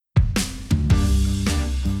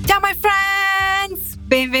Ciao my friends!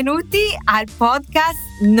 Benvenuti al podcast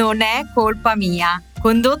Non è colpa mia,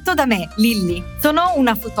 condotto da me, Lilly. Sono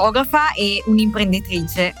una fotografa e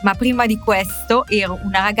un'imprenditrice, ma prima di questo ero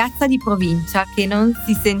una ragazza di provincia che non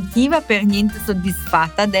si sentiva per niente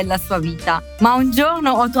soddisfatta della sua vita. Ma un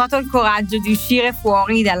giorno ho trovato il coraggio di uscire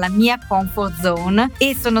fuori dalla mia comfort zone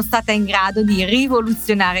e sono stata in grado di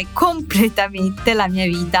rivoluzionare completamente la mia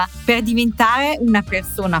vita per diventare una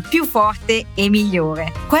persona più forte e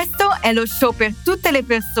migliore. Questo è lo show per tutte le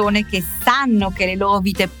persone che sanno che le loro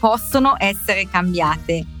vite possono essere cambiate.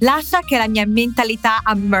 Lascia che la mia mentalità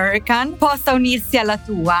American possa unirsi alla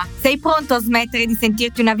tua. Sei pronto a smettere di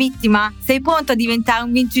sentirti una vittima? Sei pronto a diventare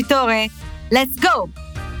un vincitore? Let's go!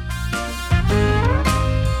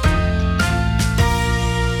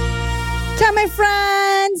 Ciao my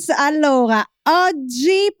friends! Allora,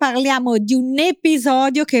 oggi parliamo di un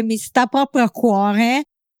episodio che mi sta proprio a cuore,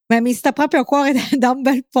 ma mi sta proprio a cuore da un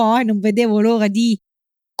bel po' e non vedevo l'ora di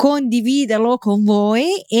condividerlo con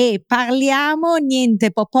voi, e parliamo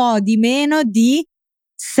niente po' di meno di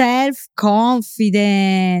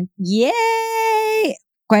self-confident. Yay!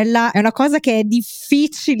 Quella è una cosa che è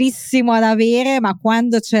difficilissimo da avere, ma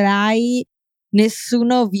quando ce l'hai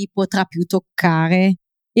nessuno vi potrà più toccare.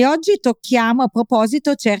 E oggi tocchiamo a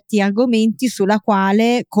proposito certi argomenti sulla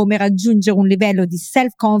quale come raggiungere un livello di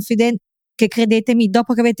self-confident che, credetemi,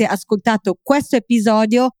 dopo che avete ascoltato questo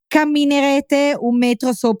episodio camminerete 1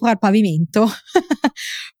 metro sopra il pavimento.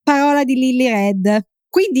 Parola di Lily Red.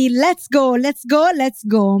 Quindi let's go, let's go, let's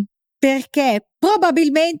go. Perché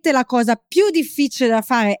probabilmente la cosa più difficile da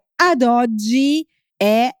fare ad oggi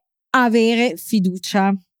è avere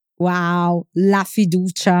fiducia. Wow, la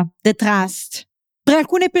fiducia, the trust. Per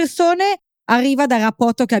alcune persone arriva dal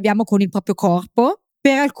rapporto che abbiamo con il proprio corpo,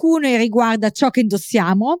 per alcune riguarda ciò che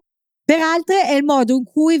indossiamo, per altre è il modo in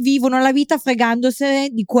cui vivono la vita fregandosene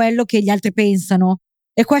di quello che gli altri pensano,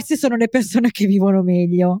 e queste sono le persone che vivono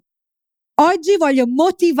meglio. Oggi voglio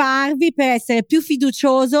motivarvi per essere più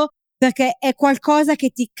fiducioso, perché è qualcosa che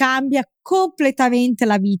ti cambia completamente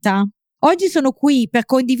la vita. Oggi sono qui per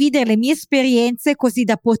condividere le mie esperienze così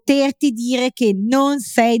da poterti dire che non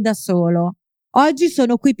sei da solo. Oggi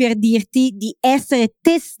sono qui per dirti di essere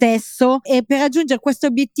te stesso, e per raggiungere questo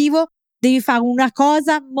obiettivo devi fare una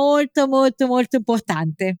cosa molto molto molto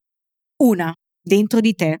importante. Una, dentro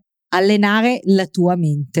di te, allenare la tua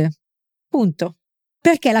mente. Punto.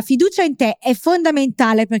 Perché la fiducia in te è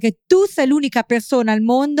fondamentale, perché tu sei l'unica persona al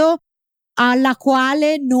mondo alla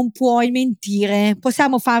quale non puoi mentire.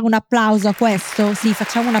 Possiamo fare un applauso a questo? Sì,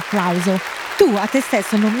 facciamo un applauso. Tu a te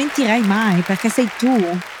stesso non mentirai mai, perché sei tu.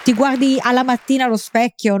 Ti guardi alla mattina allo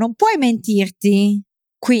specchio, non puoi mentirti.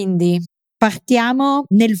 Quindi partiamo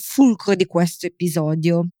nel fulcro di questo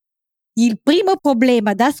episodio. Il primo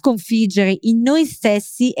problema da sconfiggere in noi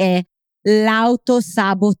stessi è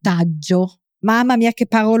l'auto-sabotaggio. Mamma mia che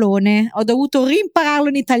parolone, ho dovuto rimpararlo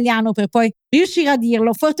in italiano per poi riuscire a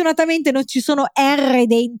dirlo. Fortunatamente non ci sono R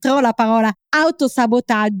dentro la parola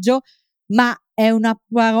autosabotaggio, ma è una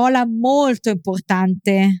parola molto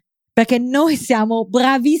importante, perché noi siamo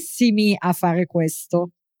bravissimi a fare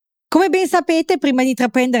questo. Come ben sapete, prima di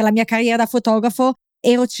intraprendere la mia carriera da fotografo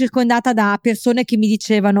ero circondata da persone che mi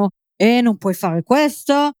dicevano non puoi fare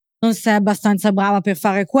questo, non sei abbastanza brava per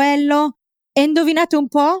fare quello, e indovinate un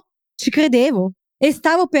po'? Ci credevo e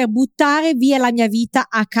stavo per buttare via la mia vita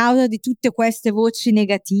a causa di tutte queste voci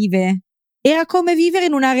negative. Era come vivere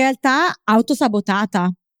in una realtà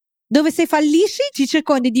autosabotata, dove se fallisci ti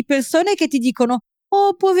circondi di persone che ti dicono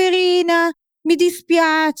 «Oh poverina, mi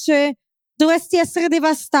dispiace, dovresti essere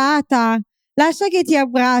devastata, lascia che ti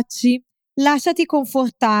abbracci, lasciati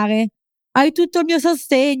confortare, hai tutto il mio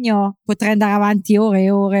sostegno», potrei andare avanti ore e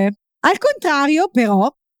ore. Al contrario, però,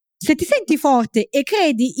 se ti senti forte e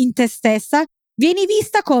credi in te stessa, vieni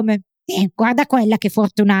vista come guarda quella che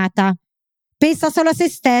fortunata, pensa solo a se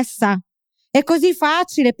stessa, è così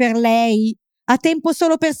facile per lei, ha tempo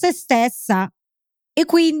solo per se stessa. E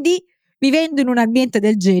quindi, vivendo in un ambiente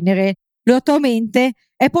del genere, la tua mente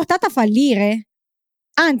è portata a fallire.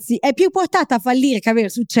 Anzi, è più portata a fallire che avere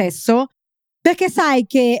successo, perché sai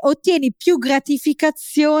che ottieni più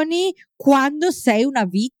gratificazioni quando sei una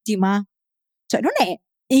vittima. Cioè, non è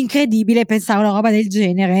incredibile pensare a una roba del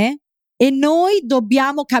genere? E noi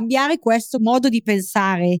dobbiamo cambiare questo modo di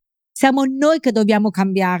pensare. Siamo noi che dobbiamo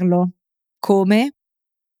cambiarlo. Come?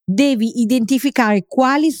 Devi identificare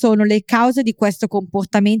quali sono le cause di questo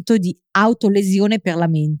comportamento di autolesione per la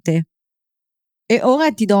mente. E ora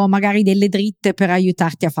ti do magari delle dritte per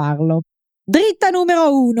aiutarti a farlo. Dritta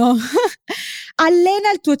numero 1.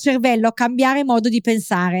 Allena il tuo cervello a cambiare modo di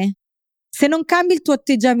pensare. Se non cambi il tuo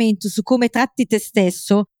atteggiamento su come tratti te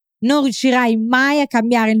stesso, non riuscirai mai a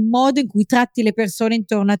cambiare il modo in cui tratti le persone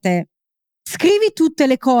intorno a te. Scrivi tutte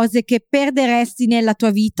le cose che perderesti nella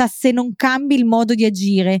tua vita se non cambi il modo di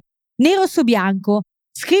agire. Nero su bianco.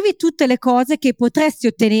 Scrivi tutte le cose che potresti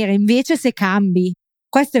ottenere invece se cambi.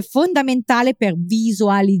 Questo è fondamentale per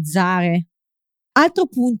visualizzare. Altro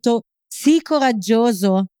punto, sii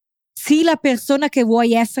coraggioso. Sii la persona che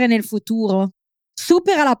vuoi essere nel futuro.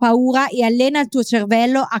 Supera la paura e allena il tuo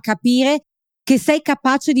cervello a capire che sei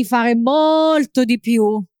capace di fare molto di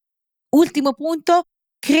più. Ultimo punto,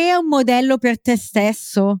 crea un modello per te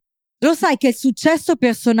stesso. Lo sai che il successo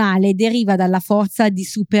personale deriva dalla forza di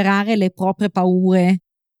superare le proprie paure.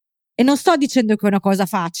 E non sto dicendo che è una cosa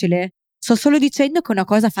facile, sto solo dicendo che è una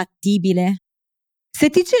cosa fattibile. Se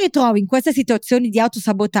ti ci ritrovi in queste situazioni di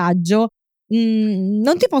autosabotaggio,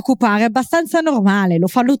 non ti preoccupare, è abbastanza normale, lo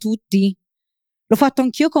fanno tutti. L'ho fatto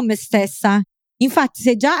anch'io con me stessa. Infatti,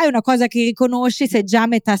 se già è una cosa che riconosci, sei già a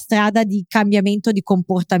metà strada di cambiamento di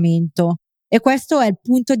comportamento. E questo è il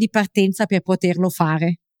punto di partenza per poterlo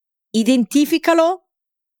fare. Identificalo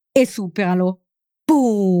e superalo.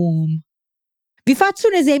 Boom! Vi faccio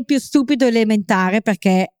un esempio stupido elementare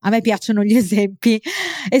perché a me piacciono gli esempi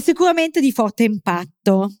e sicuramente di forte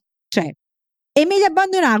impatto. Cioè, è meglio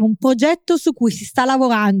abbandonare un progetto su cui si sta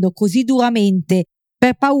lavorando così duramente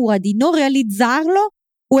per paura di non realizzarlo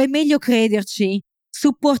o è meglio crederci,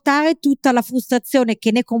 supportare tutta la frustrazione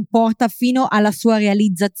che ne comporta fino alla sua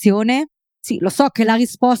realizzazione? Sì, lo so che la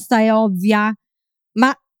risposta è ovvia,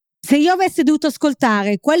 ma se io avessi dovuto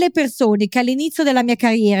ascoltare quelle persone che all'inizio della mia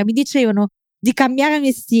carriera mi dicevano di cambiare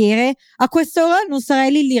mestiere, a quest'ora non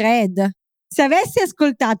sarei Lily Red. Se avessi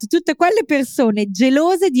ascoltato tutte quelle persone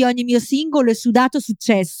gelose di ogni mio singolo e sudato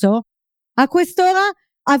successo, a quest'ora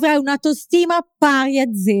avrei un'autostima pari a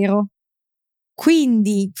 0.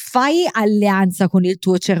 Quindi fai alleanza con il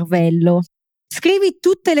tuo cervello. Scrivi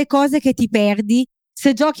tutte le cose che ti perdi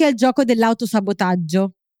se giochi al gioco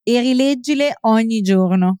dell'autosabotaggio e rileggile ogni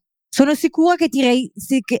giorno. Sono sicura che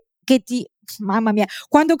mamma mia,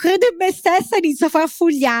 quando credo in me stessa inizio a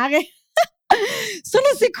farfugliare. Sono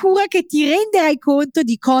sicura che ti renderai conto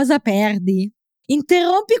di cosa perdi.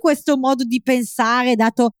 Interrompi questo modo di pensare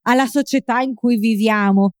dato alla società in cui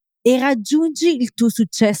viviamo e raggiungi il tuo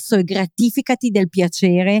successo e gratificati del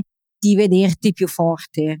piacere di vederti più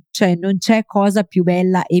forte. Cioè, non c'è cosa più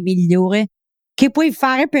bella e migliore che puoi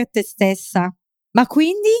fare per te stessa. Ma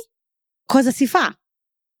quindi cosa si fa?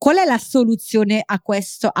 Qual è la soluzione a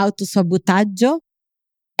questo autosabotaggio?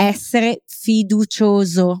 Essere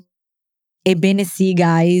fiducioso. Ebbene sì,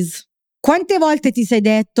 guys. Quante volte ti sei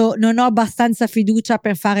detto non ho abbastanza fiducia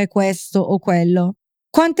per fare questo o quello?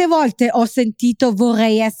 Quante volte ho sentito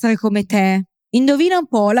vorrei essere come te? Indovina un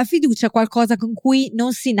po', la fiducia è qualcosa con cui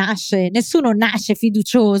non si nasce, nessuno nasce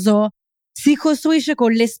fiducioso. Si costruisce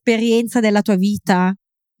con l'esperienza della tua vita,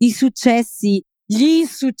 i successi, gli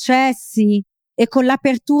insuccessi e con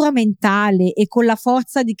l'apertura mentale e con la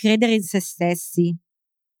forza di credere in se stessi.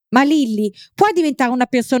 Ma Lilly, puoi diventare una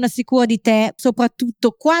persona sicura di te,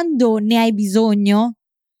 soprattutto quando ne hai bisogno?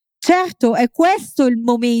 Certo, è questo il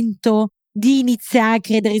momento di iniziare a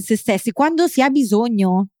credere in se stessi, quando si ha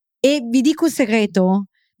bisogno. E vi dico un segreto,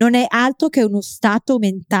 non è altro che uno stato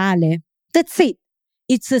mentale. That's it.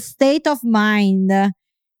 It's a state of mind.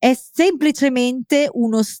 È semplicemente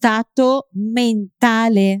uno stato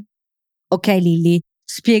mentale. Ok, Lilly,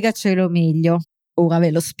 spiegacelo meglio. Ora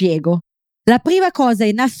ve lo spiego. La prima cosa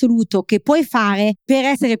in assoluto che puoi fare per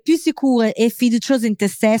essere più sicuro e fiducioso in te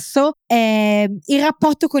stesso è il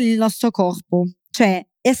rapporto con il nostro corpo, cioè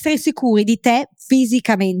essere sicuri di te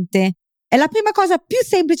fisicamente. È la prima cosa più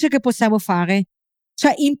semplice che possiamo fare.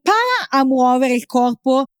 Cioè impara a muovere il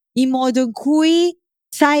corpo in modo in cui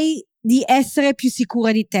sai di essere più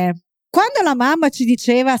sicura di te. Quando la mamma ci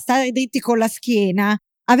diceva stare dritti con la schiena,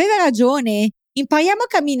 aveva ragione. Impariamo a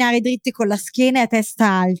camminare dritti con la schiena e a testa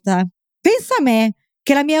alta. Pensa a me,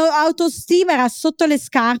 che la mia autostima era sotto le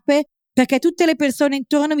scarpe perché tutte le persone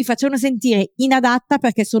intorno mi facevano sentire inadatta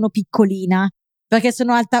perché sono piccolina, perché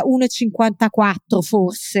sono alta 1,54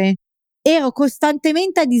 forse. Ero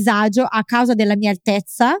costantemente a disagio a causa della mia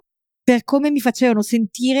altezza per come mi facevano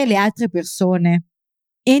sentire le altre persone.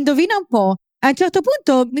 E indovina un po', a un certo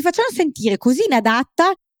punto mi facevano sentire così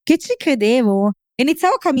inadatta che ci credevo.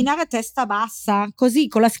 Iniziavo a camminare a testa bassa, così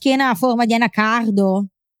con la schiena a forma di anacardo.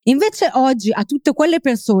 Invece oggi a tutte quelle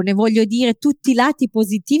persone voglio dire tutti i lati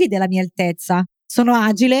positivi della mia altezza. Sono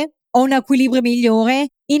agile, ho un equilibrio migliore,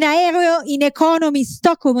 in aereo, in economy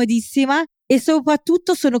sto comodissima e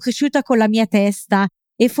soprattutto sono cresciuta con la mia testa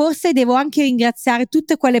e forse devo anche ringraziare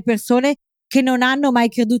tutte quelle persone che non hanno mai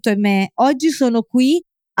creduto in me. Oggi sono qui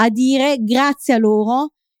a dire grazie a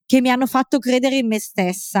loro che mi hanno fatto credere in me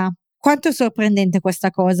stessa. Quanto è sorprendente questa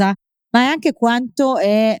cosa, ma è anche quanto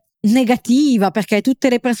è negativa, perché tutte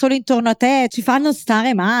le persone intorno a te ci fanno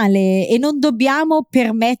stare male e non dobbiamo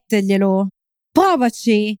permetterglielo.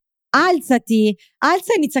 Provaci, alza e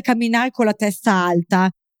inizia a camminare con la testa alta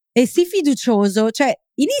e sii fiducioso, cioè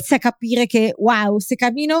inizia a capire che wow, se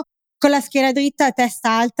cammino con la schiena dritta e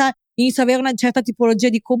testa alta inizio ad avere una certa tipologia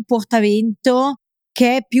di comportamento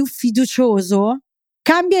che è più fiducioso.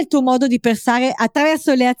 Cambia il tuo modo di pensare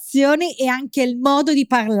attraverso le azioni e anche il modo di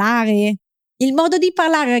parlare. Il modo di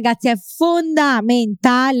parlare, ragazzi, è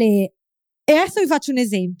fondamentale. E adesso vi faccio un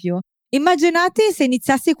esempio. Immaginate se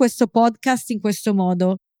iniziassi questo podcast in questo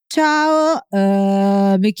modo. Ciao,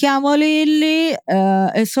 mi chiamo Lilly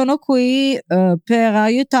e sono qui per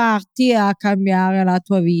aiutarti a cambiare la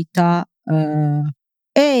tua vita.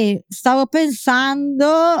 E stavo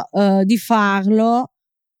pensando di farlo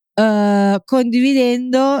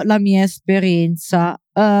condividendo la mia esperienza,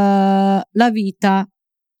 la vita.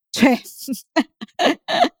 Cioè,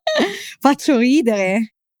 faccio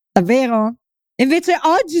ridere, davvero? Invece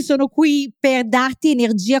oggi sono qui per darti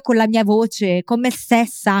energia con la mia voce, con me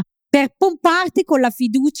stessa, per pomparti con la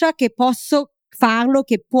fiducia che posso farlo,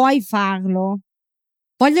 che puoi farlo.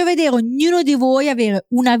 Voglio vedere ognuno di voi avere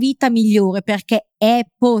una vita migliore perché è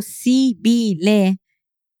possibile.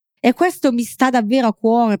 E questo mi sta davvero a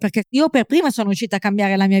cuore perché io per prima sono riuscita a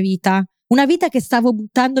cambiare la mia vita. Una vita che stavo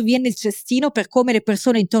buttando via nel cestino per come le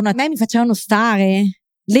persone intorno a me mi facevano stare.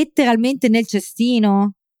 Letteralmente nel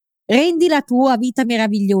cestino. Rendi la tua vita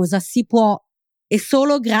meravigliosa, si può. E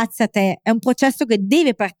solo grazie a te. È un processo che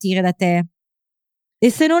deve partire da te.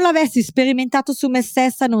 E se non l'avessi sperimentato su me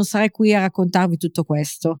stessa non sarei qui a raccontarvi tutto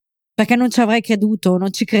questo. Perché non ci avrei creduto,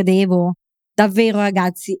 non ci credevo. Davvero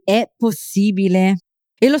ragazzi, è possibile.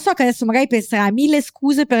 E lo so che adesso magari penserai 1000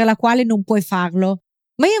 scuse per la quale non puoi farlo.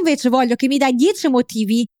 Ma io invece voglio che mi dai 10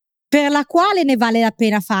 motivi per la quale ne vale la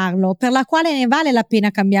pena farlo, per la quale ne vale la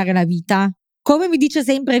pena cambiare la vita. Come mi dice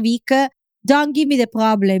sempre Vic, don't give me the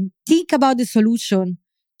problem, think about the solution.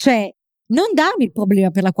 Cioè, non darmi il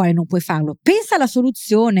problema per la quale non puoi farlo, pensa alla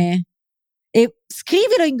soluzione. E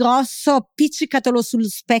scrivilo in grosso, appiccicatelo sullo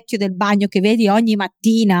specchio del bagno che vedi ogni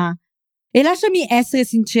mattina. E lasciami essere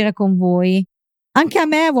sincera con voi. Anche a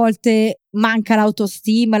me a volte manca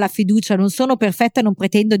l'autostima, la fiducia, non sono perfetta e non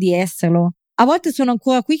pretendo di esserlo. A volte sono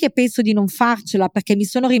ancora qui che penso di non farcela perché mi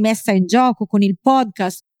sono rimessa in gioco con il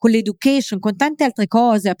podcast, con l'education, con tante altre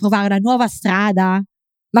cose, a provare una nuova strada.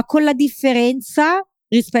 Ma con la differenza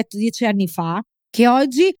rispetto a 10 anni fa, che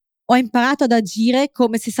oggi ho imparato ad agire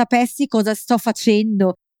come se sapessi cosa sto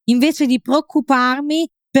facendo, invece di preoccuparmi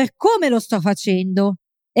per come lo sto facendo.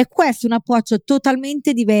 E questo è un approccio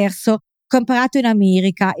totalmente diverso che ho imparato in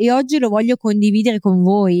America e oggi lo voglio condividere con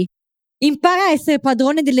voi. Impara a essere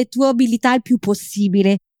padrone delle tue abilità il più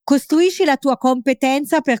possibile. Costruisci la tua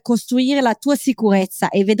competenza per costruire la tua sicurezza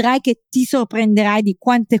e vedrai che ti sorprenderai di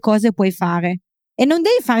quante cose puoi fare. E non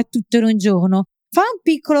devi fare tutto in un giorno. Fa un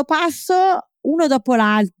piccolo passo uno dopo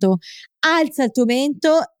l'altro. Alza il tuo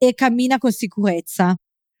mento e cammina con sicurezza.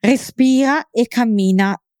 Respira e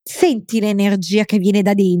cammina. Senti l'energia che viene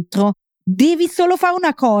da dentro. Devi solo fare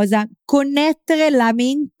una cosa, connettere la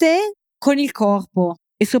mente con il corpo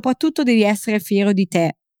e soprattutto devi essere fiero di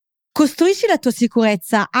te. Costruisci la tua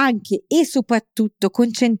sicurezza anche e soprattutto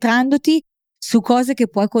concentrandoti su cose che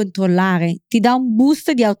puoi controllare. Ti dà un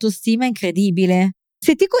boost di autostima incredibile.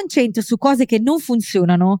 Se ti concentri su cose che non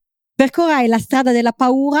funzionano, percorrerai la strada della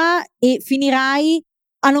paura e finirai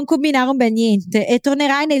a non combinare un bel niente e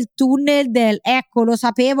tornerai nel tunnel del ecco, lo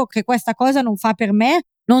sapevo che questa cosa non fa per me,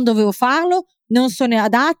 non dovevo farlo, non sono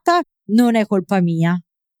adatta, non è colpa mia.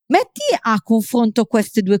 Metti a confronto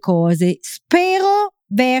queste due cose, spero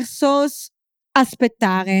versus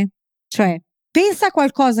aspettare, cioè pensa a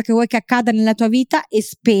qualcosa che vuoi che accada nella tua vita e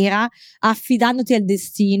spera affidandoti al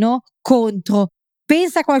destino contro,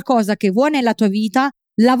 pensa a qualcosa che vuoi nella tua vita,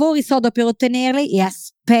 lavori sodo per ottenerli e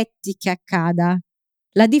aspetti che accada.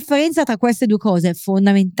 La differenza tra queste due cose è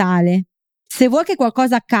fondamentale. Se vuoi che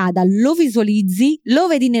qualcosa accada, lo visualizzi, lo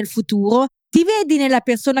vedi nel futuro, ti vedi nella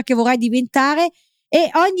persona che vorrai diventare e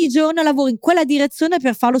ogni giorno lavori in quella direzione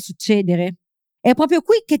per farlo succedere. È proprio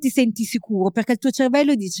qui che ti senti sicuro perché il tuo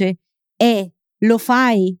cervello dice lo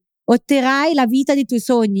fai, otterrai la vita dei tuoi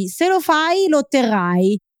sogni. Se lo fai, lo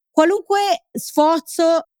otterrai. Qualunque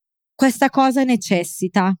sforzo questa cosa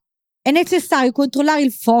necessita. È necessario controllare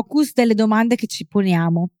il focus delle domande che ci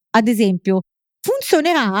poniamo. Ad esempio,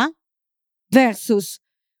 funzionerà? Versus,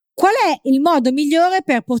 qual è il modo migliore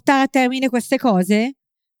per portare a termine queste cose?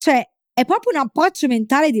 Cioè, è proprio un approccio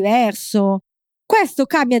mentale diverso. Questo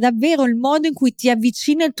cambia davvero il modo in cui ti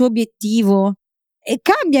avvicini al tuo obiettivo e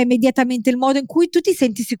cambia immediatamente il modo in cui tu ti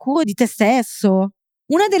senti sicuro di te stesso.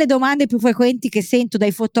 Una delle domande più frequenti che sento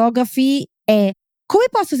dai fotografi è: come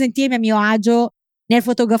posso sentirmi a mio agio nel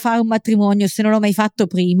fotografare un matrimonio se non l'ho mai fatto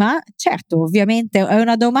prima? Certo, ovviamente è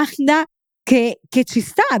una domanda che ci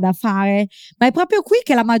sta da fare, ma è proprio qui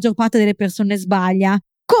che la maggior parte delle persone sbaglia.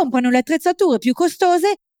 Comprano le attrezzature più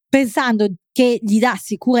costose pensando che gli dà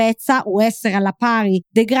sicurezza o essere alla pari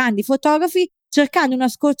dei grandi fotografi, cercando una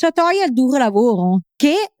scorciatoia al duro lavoro,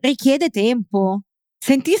 che richiede tempo.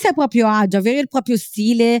 Sentirsi a proprio agio, avere il proprio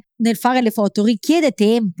stile nel fare le foto richiede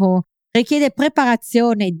tempo, richiede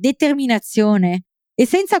preparazione, determinazione. E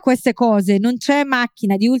senza queste cose non c'è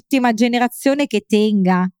macchina di ultima generazione che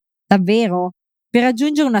tenga, davvero, per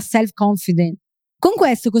raggiungere una self-confidence. Con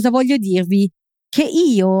questo cosa voglio dirvi? Che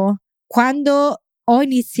io, quando ho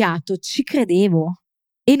iniziato, ci credevo.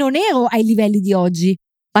 E non ero ai livelli di oggi,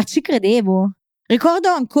 ma ci credevo. Ricordo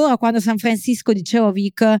ancora quando a San Francisco dicevo a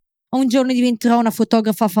Vic: un giorno diventerò una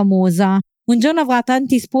fotografa famosa. Un giorno avrò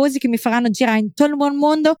tanti sposi che mi faranno girare in tutto il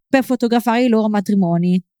mondo per fotografare i loro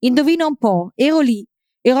matrimoni. Indovina un po', ero lì.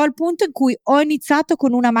 Ero al punto in cui ho iniziato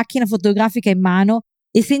con una macchina fotografica in mano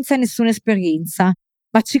e senza nessuna esperienza.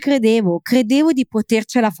 Ma ci credevo di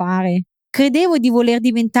potercela fare. Credevo di voler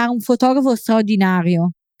diventare un fotografo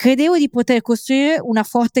straordinario. Credevo di poter costruire una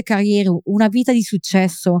forte carriera, una vita di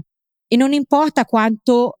successo. E non importa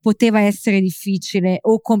quanto poteva essere difficile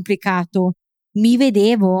o complicato, mi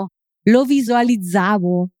vedevo, lo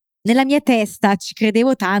visualizzavo. Nella mia testa ci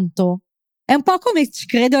credevo tanto. È un po' come ci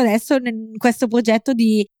credo adesso in questo progetto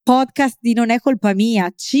di podcast di Non è colpa mia.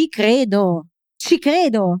 Ci credo. Ci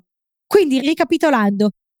credo. Quindi,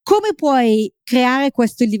 ricapitolando, come puoi creare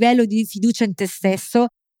questo livello di fiducia in te stesso?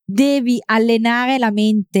 Devi allenare la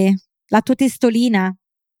mente, la tua testolina.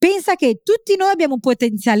 Pensa che tutti noi abbiamo un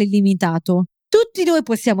potenziale illimitato, tutti noi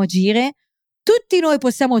possiamo agire, tutti noi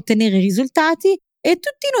possiamo ottenere risultati e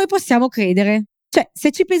tutti noi possiamo credere. Cioè, se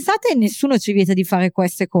ci pensate, nessuno ci vieta di fare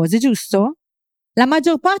queste cose, giusto? La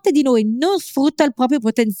maggior parte di noi non sfrutta il proprio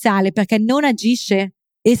potenziale perché non agisce,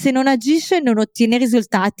 e se non agisce non ottiene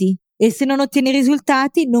risultati, e se non ottiene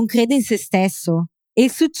risultati non crede in se stesso. E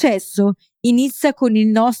il successo inizia con il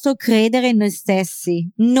nostro credere in noi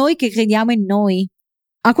stessi, noi che crediamo in noi.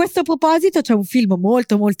 A questo proposito c'è un film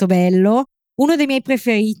molto molto bello, uno dei miei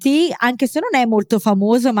preferiti, anche se non è molto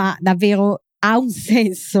famoso, ma davvero ha un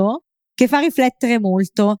senso, che fa riflettere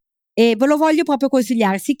molto e ve lo voglio proprio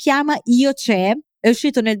consigliare. Si chiama Io c'è, è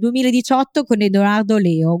uscito nel 2018 con Edoardo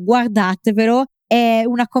Leo. Guardatevelo, è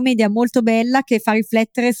una commedia molto bella che fa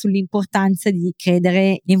riflettere sull'importanza di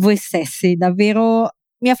credere in voi stessi. Davvero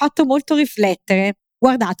mi ha fatto molto riflettere.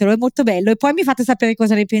 Guardatelo, è molto bello e poi mi fate sapere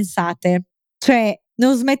cosa ne pensate. Cioè,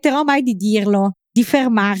 non smetterò mai di dirlo, di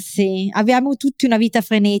fermarsi. Abbiamo tutti una vita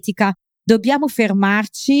frenetica, dobbiamo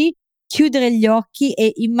fermarci, chiudere gli occhi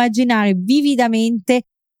e immaginare vividamente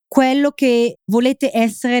quello che volete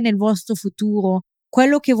essere nel vostro futuro,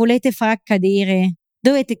 quello che volete far accadere.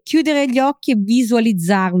 Dovete chiudere gli occhi e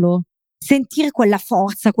visualizzarlo, sentire quella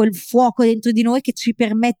forza, quel fuoco dentro di noi che ci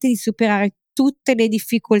permette di superare tutte le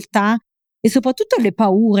difficoltà e soprattutto le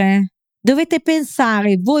paure. Dovete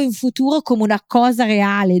pensare voi in futuro come una cosa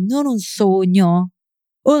reale, non un sogno.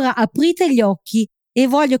 Ora aprite gli occhi e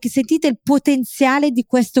voglio che sentite il potenziale di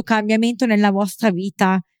questo cambiamento nella vostra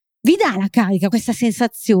vita. Vi dà la carica questa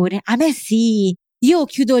sensazione? A me sì. Io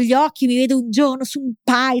chiudo gli occhi, mi vedo un giorno su un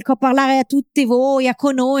palco a parlare a tutti voi, a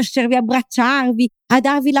conoscervi, a abbracciarvi, a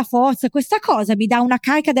darvi la forza. Questa cosa mi dà una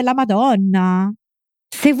carica della Madonna.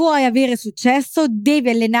 Se vuoi avere successo, devi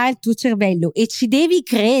allenare il tuo cervello e ci devi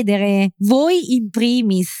credere, voi in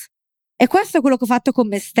primis. E questo è quello che ho fatto con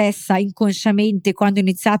me stessa, inconsciamente, quando ho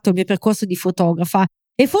iniziato il mio percorso di fotografa.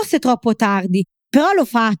 E forse troppo tardi, però l'ho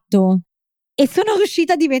fatto. E sono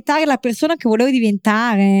riuscita a diventare la persona che volevo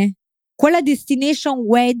diventare. Quella destination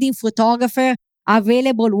wedding photographer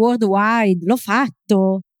available worldwide. L'ho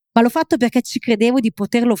fatto. Ma l'ho fatto perché ci credevo di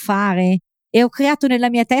poterlo fare. E ho creato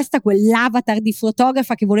nella mia testa quell'avatar di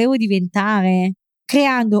fotografa che volevo diventare,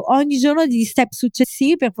 creando ogni giorno degli step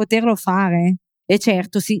successivi per poterlo fare. E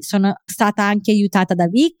certo, sì, sono stata anche aiutata da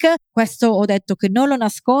Vic, questo ho detto che non lo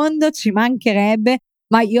nascondo, ci mancherebbe,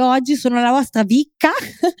 ma io oggi sono la vostra Vicca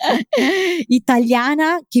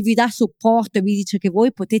italiana che vi dà supporto e vi dice che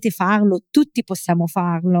voi potete farlo, tutti possiamo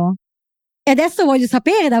farlo. E adesso voglio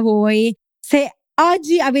sapere da voi se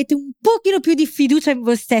oggi avete un pochino più di fiducia in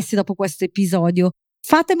voi stessi dopo questo episodio.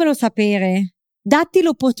 Fatemelo sapere. Datti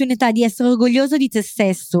l'opportunità di essere orgoglioso di te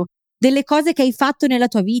stesso, delle cose che hai fatto nella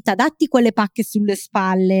tua vita, datti quelle pacche sulle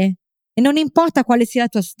spalle. E non importa quale sia la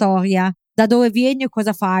tua storia, da dove vieni o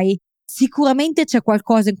cosa fai. Sicuramente c'è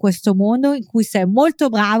qualcosa in questo mondo in cui sei molto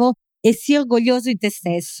bravo e sii orgoglioso di te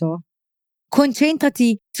stesso.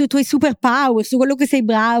 Concentrati sui tuoi superpower, su quello che sei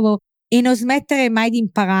bravo e non smettere mai di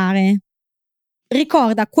imparare.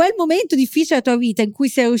 Ricorda quel momento difficile della tua vita in cui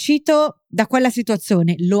sei uscito da quella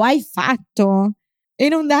situazione. Lo hai fatto e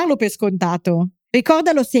non darlo per scontato.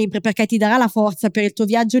 Ricordalo sempre perché ti darà la forza per il tuo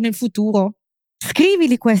viaggio nel futuro.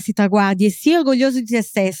 Scrivili questi traguardi e sii orgoglioso di te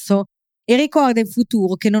stesso. E ricorda in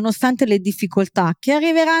futuro che nonostante le difficoltà che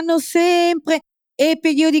arriveranno sempre e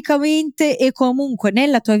periodicamente e comunque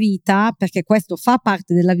nella tua vita, perché questo fa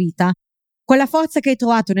parte della vita, quella forza che hai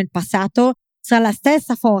trovato nel passato sarà la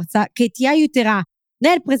stessa forza che ti aiuterà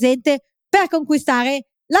nel presente per conquistare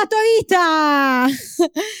la tua vita.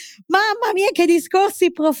 Mamma mia, che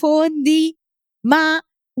discorsi profondi, ma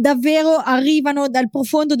davvero arrivano dal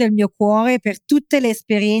profondo del mio cuore per tutte le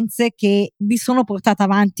esperienze che vi sono portate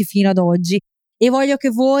avanti fino ad oggi e voglio che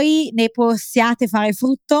voi ne possiate fare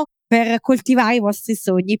frutto per coltivare i vostri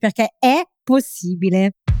sogni perché è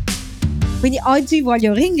possibile. Quindi oggi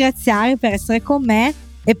voglio ringraziare per essere con me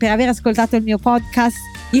e per aver ascoltato il mio podcast,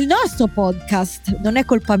 il nostro podcast. Non è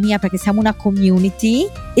colpa mia perché siamo una community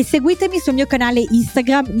e seguitemi sul mio canale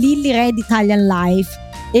Instagram Lilly Red Italian Life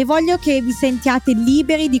e voglio che vi sentiate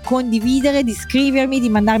liberi di condividere, di scrivermi, di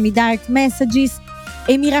mandarmi direct messages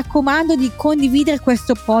e mi raccomando di condividere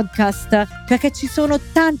questo podcast perché ci sono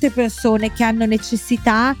tante persone che hanno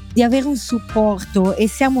necessità di avere un supporto e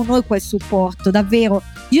siamo noi quel supporto, davvero.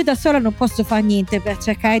 Io da sola non posso fare niente per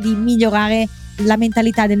cercare di migliorare la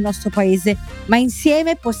mentalità del nostro paese, ma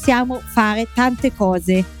insieme possiamo fare tante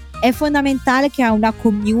cose. È fondamentale creare una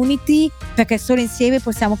community perché solo insieme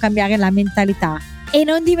possiamo cambiare la mentalità. E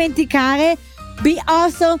non dimenticare, be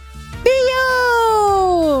awesome, be